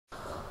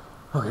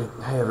Okay,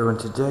 hey everyone,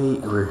 today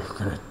we're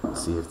going to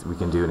see if we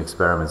can do an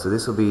experiment. So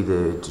this will be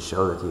to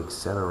show that the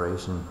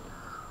acceleration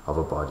of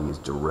a body is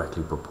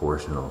directly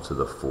proportional to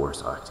the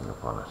force acting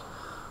upon it.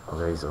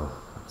 Okay, so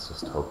let's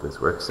just hope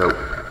this works. So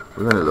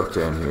we're going to look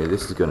down here.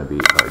 This is going to be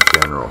our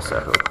general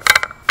setup.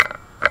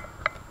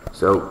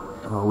 So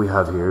what we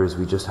have here is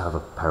we just have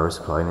a power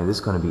supply. Now this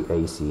is going to be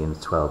AC and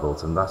it's 12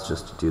 volts, and that's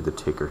just to do the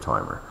ticker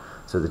timer.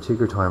 So the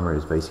ticker timer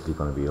is basically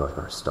going to be like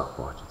our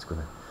stopwatch. It's going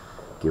to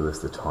give us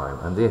the time,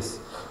 and this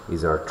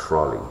is our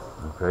trolley.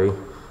 Okay,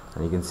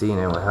 and you can see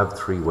now I have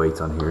 3 weights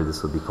on here.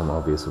 This will become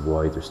obvious of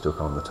why they're stuck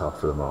on the top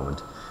for the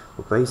moment,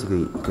 but basically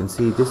you can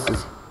see this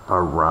is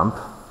our ramp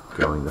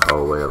going the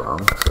whole way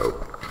along.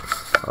 So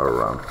our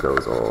ramp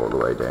goes all the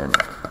way down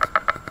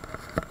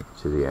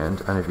to the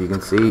end, and if you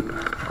can see,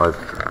 I've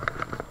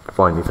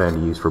finally found a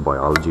use for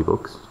biology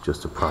books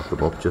just to prop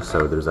them up, just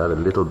so there's a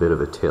little bit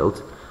of a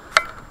tilt.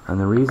 And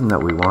the reason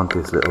that we want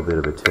this little bit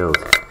of a tilt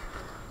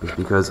is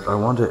because I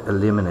want to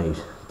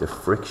eliminate the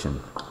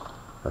friction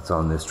that's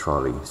on this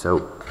trolley. So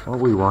what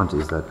we want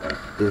is that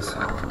this,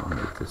 I'll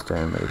make this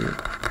down maybe, you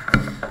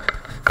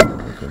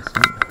can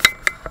see.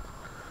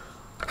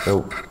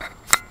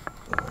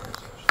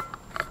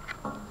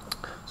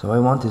 So I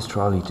want this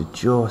trolley to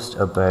just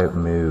about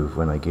move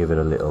when I give it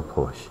a little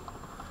push.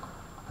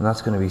 And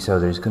that's going to be so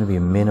there's going to be a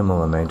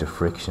minimal amount of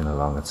friction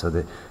along it. So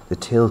the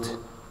tilt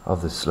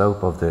of the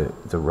slope of the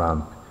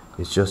ramp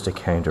is just to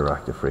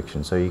counteract the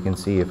friction. So you can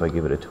see if I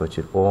give it a touch,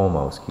 it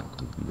almost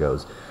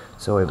goes.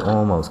 So I've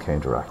almost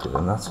counteracted,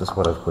 and that's just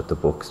what I've put the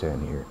books down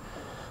here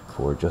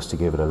for, just to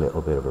give it a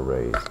little bit of a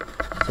raise.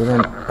 So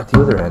then at the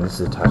other end, this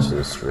is attached to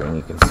the string,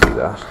 you can see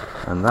that,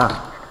 and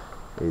that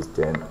is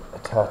then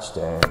attached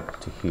down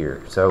to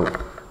here. So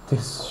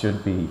this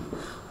should be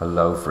a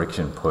low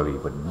friction pulley,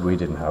 but we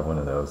didn't have one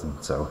of those,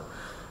 and so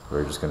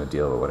we're just going to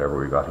deal with whatever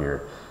we got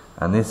here.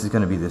 And this is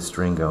going to be the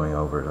string going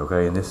over it,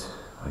 okay? And this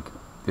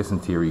in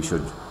theory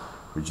should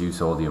reduce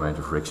all the amount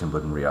of friction,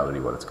 but in reality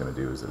what it's going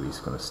to do is at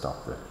least going to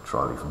stop the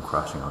trolley from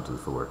crashing onto the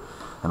floor.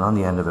 And on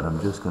the end of it, I'm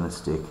just going to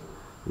stick,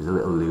 there's a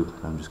little loop,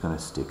 I'm just going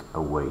to stick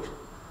a weight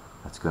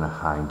that's going to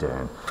hang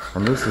down.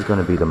 And this is going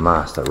to be the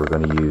mass that we're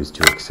going to use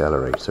to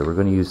accelerate. So we're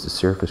going to use the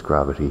surface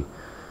gravity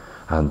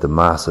and the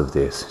mass of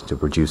this to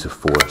produce a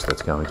force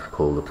that's going to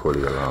pull the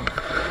pulley along.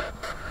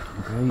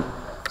 Okay,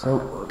 so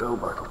we'll go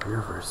back up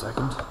here for a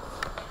second.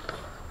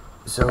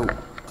 So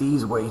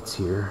these weights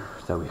here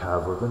that we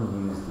have, we're going to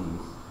use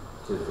these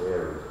to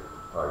vary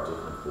our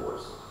different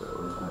force. So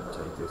I'm just going to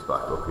take this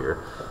back up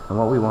here, and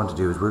what we want to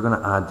do is we're going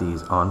to add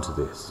these onto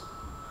this.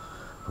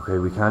 Okay,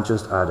 we can't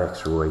just add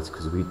extra weights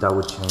because that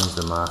would change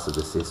the mass of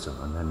the system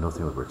and then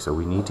nothing would work. So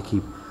we need to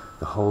keep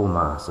the whole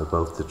mass of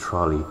both the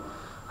trolley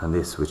and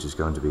this, which is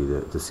going to be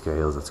the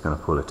scales that's going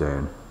to pull it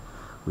down.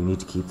 We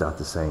need to keep that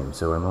the same.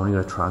 So I'm only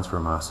going to transfer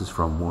masses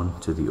from one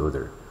to the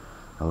other,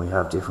 and we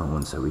have different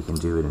ones, so we can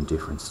do it in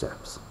different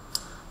steps.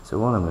 So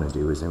what I'm going to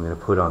do is I'm going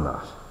to put on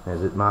that. Now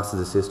the mass of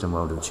the system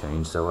won't have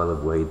changed, so I'll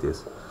have weighed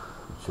this. It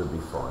should be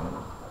fine.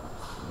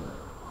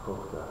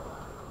 Hook that.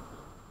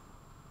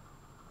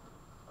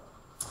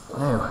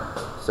 Now,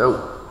 so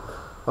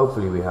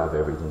hopefully we have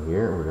everything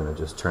here. We're going to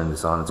just turn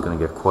this on. It's going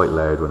to get quite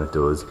loud when it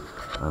does,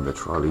 and the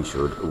trolley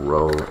should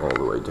roll all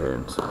the way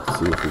down. So let's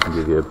see if we can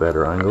give you a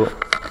better angle.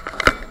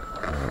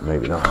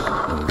 Maybe not.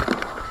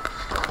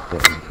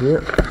 Get in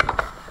here.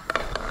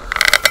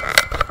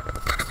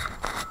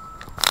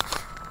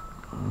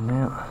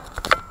 Now,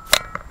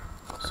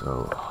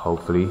 so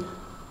hopefully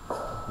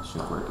this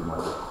should work. It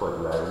might get quite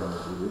loud when I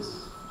do this.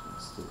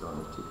 Stick on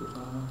the ticker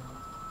timer.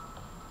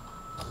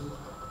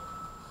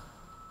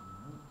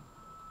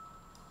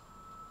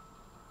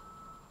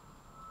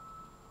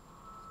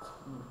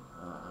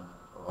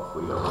 Off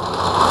we go.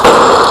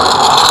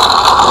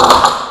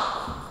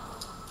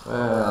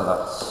 Well,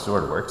 that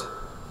sort of worked.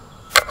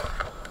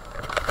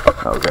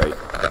 Okay,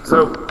 so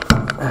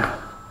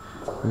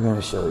we're going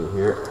to show you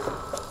here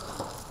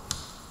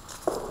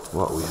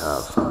what we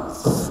have.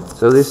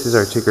 So this is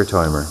our ticker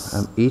timer,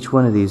 and each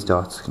one of these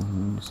dots,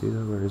 can you see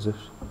that? Where is it?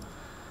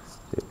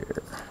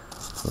 There.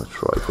 I'll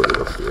try put it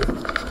up here.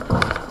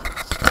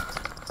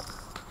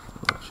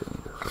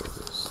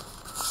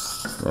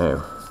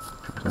 Now,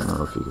 I don't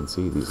know if you can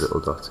see these little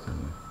dots, can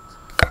you?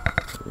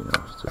 Maybe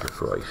not, it's a bit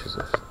bright, is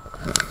it?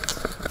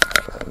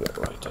 Try and get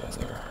right down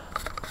there.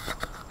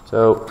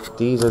 So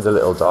these are the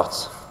little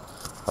dots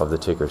of the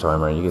ticker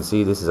timer, and you can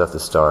see this is at the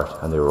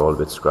start and they were all a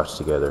bit scratched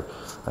together,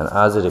 and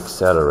as it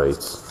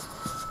accelerates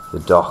the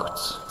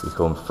dots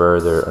become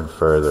further and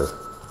further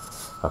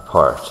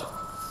apart.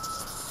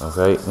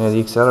 Okay, now the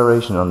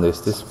acceleration on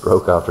this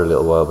broke after a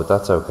little while, but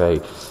that's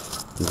okay,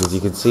 because you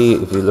can see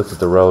if you looked at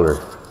the roller,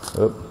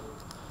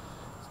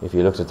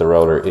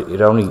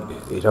 it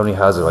only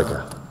has like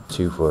a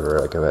 2 foot or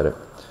like about a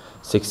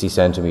 60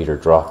 centimeter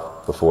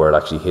drop before it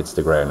actually hits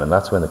the ground, and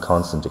that's when the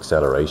constant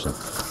acceleration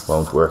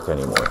won't work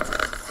anymore.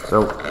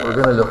 So we're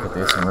going to look at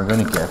this and we're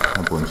going to get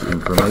a bunch of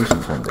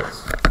information from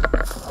this.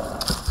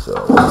 So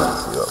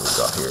let's see what we've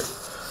got here.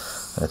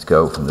 Let's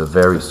go from the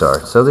very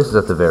start. So this is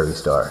at the very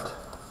start.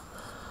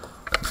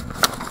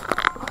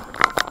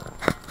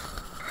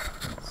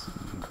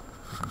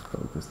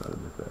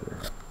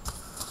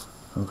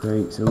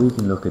 Okay, so we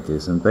can look at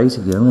this, and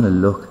basically I'm going to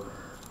look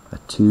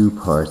at two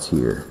parts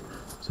here.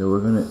 So we're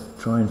going to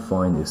try and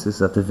find this. This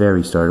is at the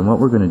very start, and what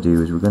we're going to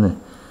do is we're going to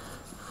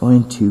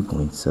find 2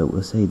 points. So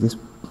we'll say this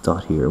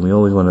dot here, and we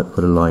always want to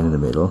put a line in the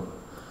middle,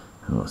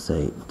 and we'll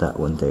say that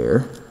one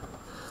there.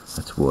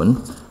 That's one,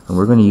 and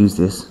we're going to use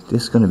this.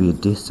 This is going to be a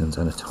distance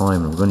and a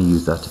time, and we're going to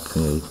use that to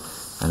create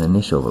an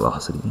initial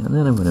velocity. And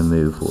then I'm going to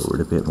move forward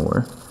a bit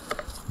more,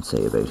 and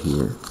say about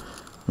here.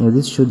 Now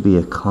this should be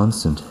a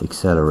constant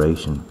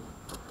acceleration,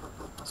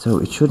 so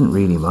it shouldn't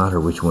really matter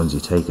which ones you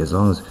take, as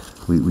long as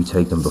we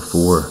take them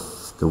before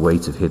the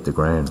weights have hit the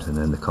ground, and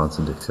then the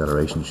constant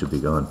acceleration should be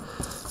gone.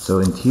 So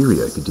in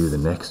theory I could do the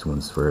next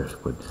ones first,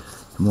 but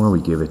the more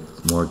we give it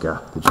more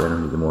gap,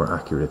 generally the more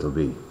accurate it'll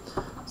be.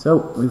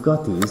 So we've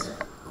got these,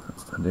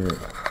 and there, you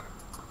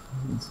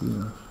can see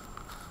that.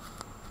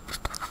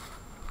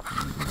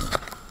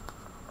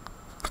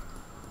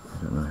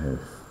 I don't know how.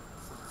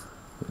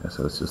 Yeah,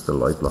 so it's just the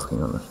light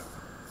blocking on it.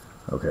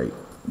 Okay,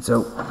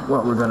 so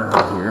what we're going to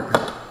have here,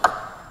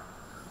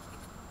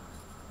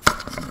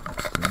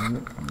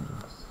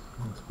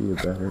 must be a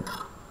better,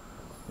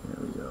 there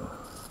we go,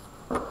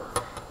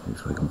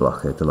 so I can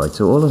block out the light.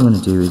 So all I'm going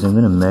to do is I'm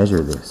going to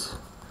measure this,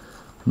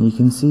 and you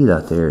can see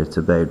that there, it's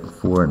about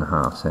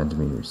 4.5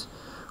 centimeters,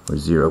 or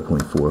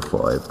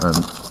 0.45, and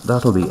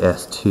that'll be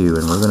S2,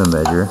 and we're going to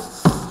measure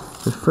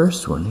the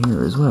first one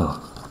here as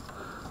well,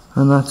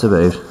 and that's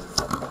about,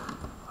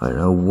 I don't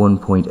know,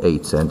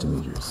 1.8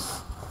 centimeters.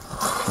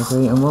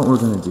 Okay, and what we're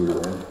going to do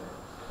then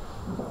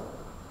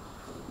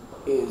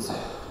is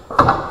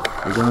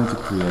we're going to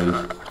create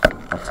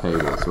a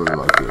table sort of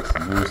like this,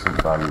 and here's some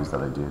values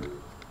that I did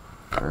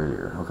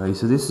earlier. Okay,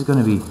 so this is going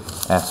to be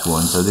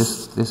S1, so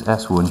this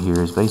S1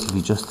 here is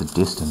basically just the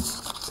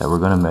distance that we're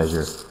going to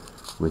measure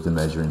with the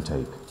measuring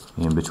tape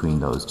in between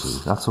those two.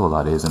 That's all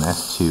that is, and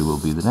S2 will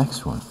be the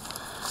next one.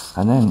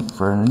 And then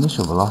for an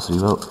initial velocity,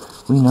 well,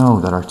 we know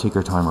that our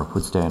ticker timer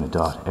puts down a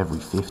dot every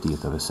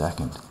 50th of a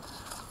second.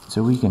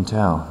 So we can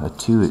tell that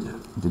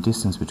the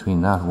distance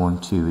between that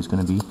 1, 2 is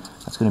going to be,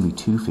 that's going to be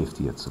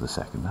 2/50ths of a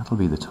second. That'll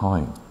be the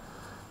time.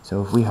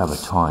 So if we have a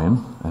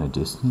time and a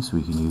distance,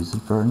 we can use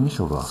it for our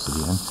initial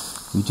velocity, and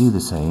we do the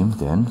same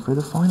then for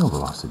the final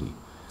velocity.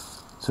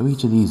 So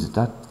each of these,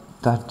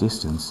 that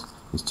distance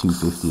is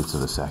 2/50ths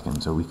of a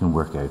second, so we can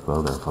work out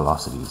both our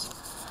velocities.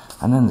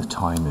 And then the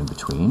time in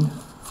between,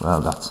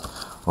 well, that's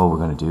all we're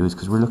going to do, is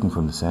because we're looking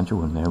from the center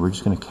one now, we're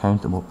just going to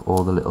count them up,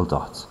 all the little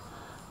dots.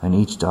 And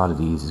each dot of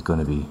these is going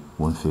to be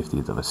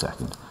 1/50th of a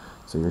second.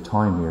 So your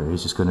time here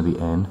is just going to be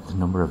n, the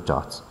number of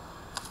dots,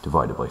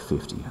 divided by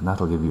 50. And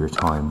that'll give you your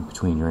time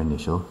between your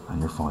initial and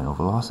your final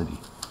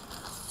velocity.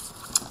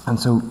 And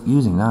so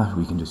using that,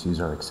 we can just use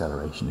our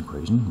acceleration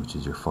equation, which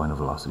is your final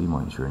velocity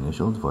minus your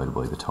initial divided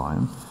by the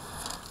time.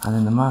 And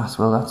then the mass,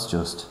 well, that's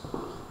just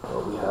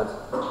what we had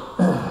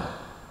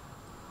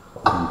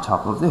on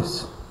top of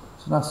this.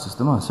 So that's just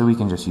the mass. So we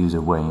can just use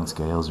a weighing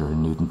scales or a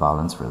Newton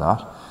balance for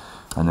that.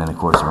 And then of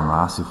course our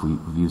mass, if we've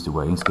used the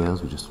weighing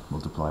scales, we just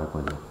multiply it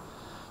by the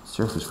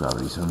surface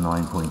gravity, so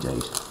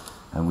 9.8,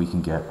 and we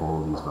can get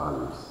all these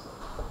values.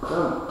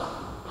 So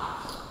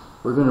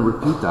we're going to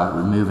repeat that,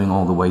 removing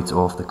all the weights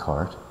off the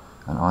cart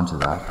and onto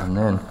that, and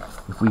then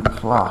if we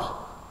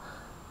plot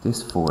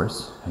this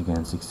force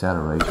against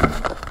acceleration,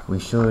 we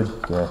should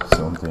get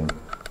something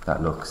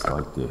that looks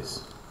like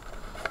this.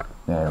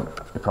 Now,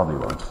 it probably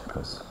won't,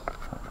 because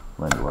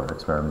when do our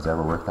experiments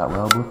ever work that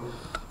well, but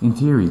in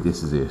theory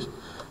this is it.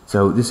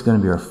 So this is going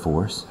to be our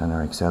force and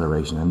our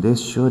acceleration, and this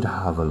should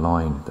have a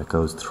line that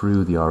goes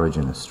through the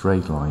origin, a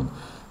straight line,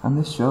 and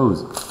this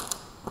shows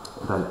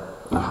that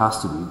it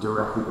has to be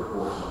directly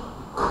proportional.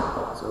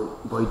 So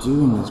by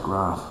doing this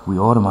graph, we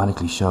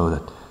automatically show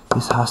that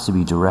this has to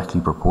be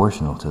directly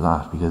proportional to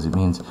that, because it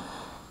means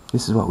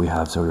this is what we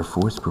have. So your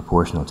force is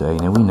proportional to A.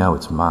 Now we know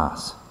it's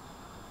mass.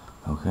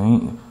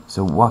 Okay,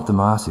 so what the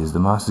mass is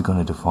going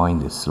to define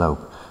this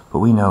slope, but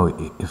we know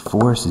if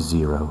force is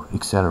 0,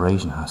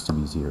 acceleration has to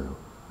be 0.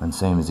 And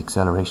same as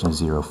acceleration is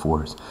 0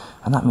 force,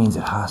 and that means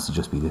it has to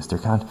just be this. There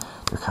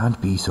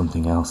can't be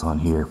something else on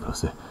here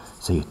plus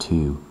say a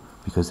 2,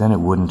 because then it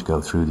wouldn't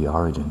go through the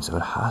origin. So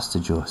it has to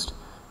just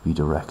be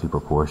directly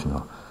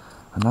proportional,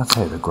 and that's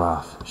how the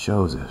graph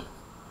shows it.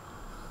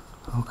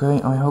 Okay,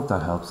 I hope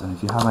that helps, and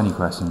if you have any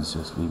questions,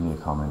 just leave me a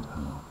comment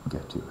and I'll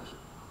get to it.